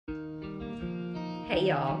Hey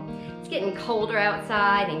y'all, it's getting colder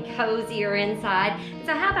outside and cozier inside.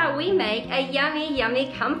 So how about we make a yummy,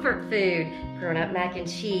 yummy comfort food? Grown-up mac and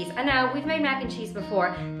cheese. I know, we've made mac and cheese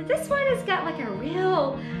before, but this one has got like a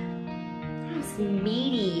real, almost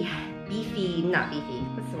meaty, beefy, not beefy,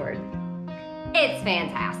 what's the word? It's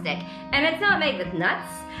fantastic. And it's not made with nuts,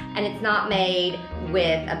 and it's not made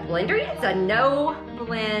with a blender. It's a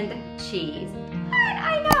no-blend cheese.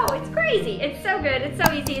 I know, it's crazy. It's so good, it's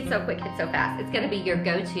so easy, it's so quick, it's so fast. It's gonna be your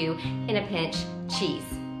go-to in a pinch cheese.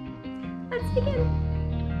 Let's begin.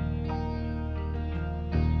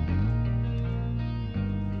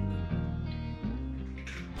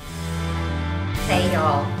 Hey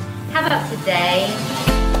y'all, how about today?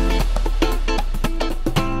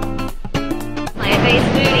 Plant-based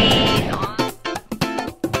foodies.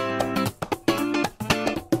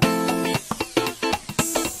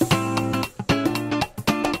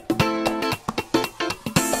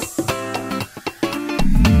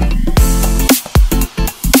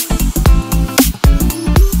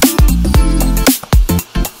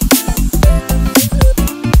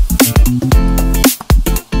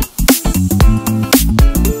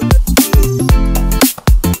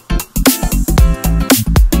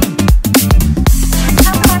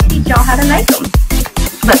 How to make them.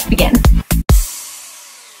 Let's begin.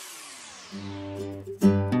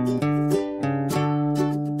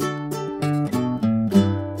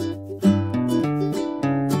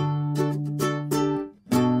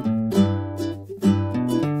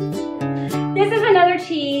 This is another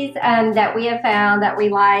cheese that we have found that we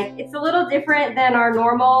like. It's a little different than our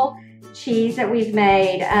normal cheese that we've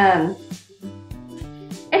made.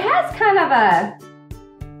 It has kind of a,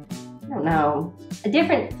 I don't know, a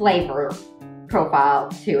different flavor profile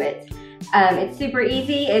to it. It's super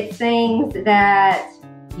easy. It's things that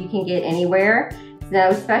you can get anywhere. It's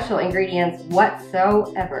no special ingredients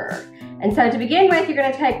whatsoever. And so to begin with, you're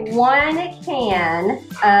gonna take 1 can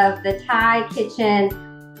of the Thai Kitchen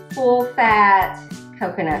full fat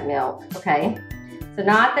coconut milk, okay? So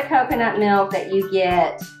not the coconut milk that you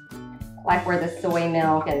get like where the soy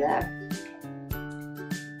milk and the,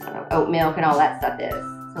 I don't know, oat milk and all that stuff is.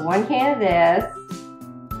 So 1 can of this.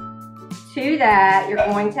 To that, you're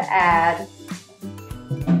going to add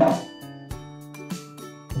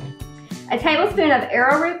a tablespoon of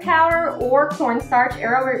arrowroot powder or cornstarch.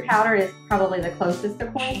 Arrowroot powder is probably the closest to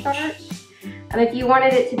cornstarch. If you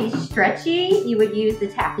wanted it to be stretchy, you would use the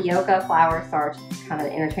tapioca flour starch. It's kind of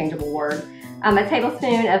an interchangeable word. A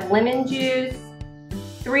tablespoon of lemon juice,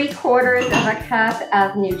 3/4 of a cup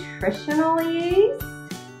of nutritional yeast.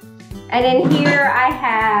 And in here I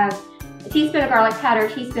have a teaspoon of garlic powder, a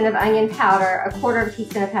teaspoon of onion powder, 1/4 of a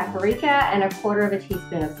teaspoon of paprika, and 1/4 of a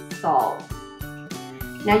teaspoon of salt.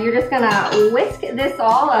 Now you're just gonna whisk this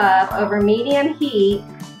all up over medium heat,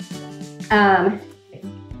 and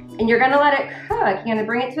you're gonna let it cook. You're gonna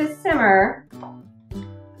bring it to a simmer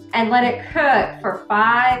and let it cook for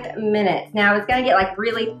 5 minutes. Now it's gonna get like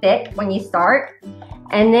really thick when you start,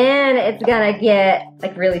 and then it's gonna get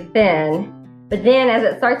like really thin. But then as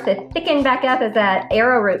it starts to thicken back up, as that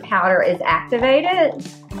arrowroot powder is activated,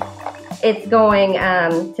 it's going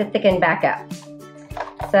to thicken back up.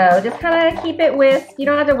 So just kind of keep it whisked. You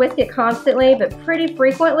don't have to whisk it constantly, but pretty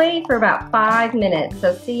frequently for about 5 minutes.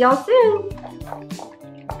 So see y'all soon.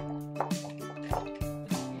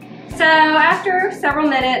 So after several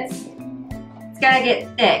minutes, it's gonna get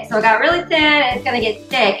thick. So it got really thin and it's gonna get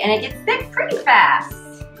thick, and it gets thick pretty fast.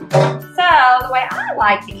 So the way I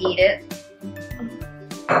like to eat it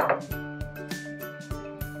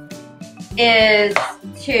is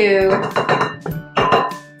to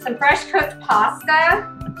some fresh cooked pasta.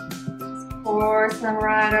 Just pour some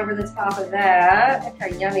right over the top of that. Look how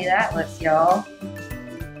yummy that looks, y'all.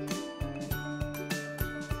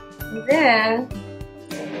 And then,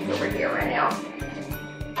 it's over here right now.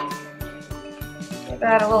 Give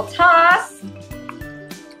that a little toss.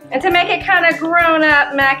 And to make it kind of grown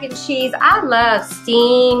up mac and cheese, I love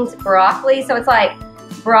steamed broccoli. So it's like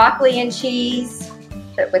broccoli and cheese,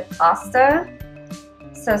 but with pasta.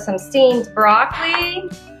 So some steamed broccoli.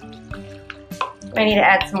 I need to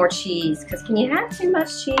add some more cheese, because can you have too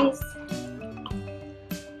much cheese?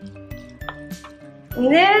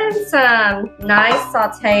 And then some nice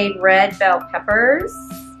sauteed red bell peppers.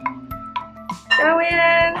 Go in.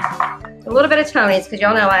 A little bit of Tony's, because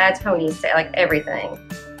y'all know I add Tony's to like everything.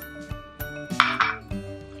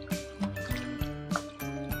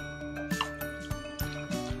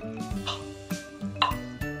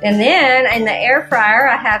 And then in the air fryer,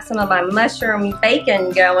 I have some of my mushroom bacon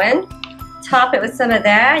going. Top it with some of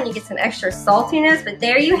that, and you get some extra saltiness. But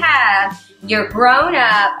there you have your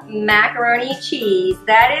grown-up macaroni cheese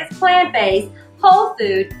that is plant-based, whole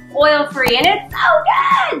food, oil-free, and it's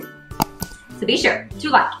so good! So be sure to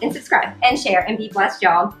like and subscribe and share and be blessed,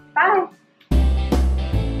 y'all. Bye.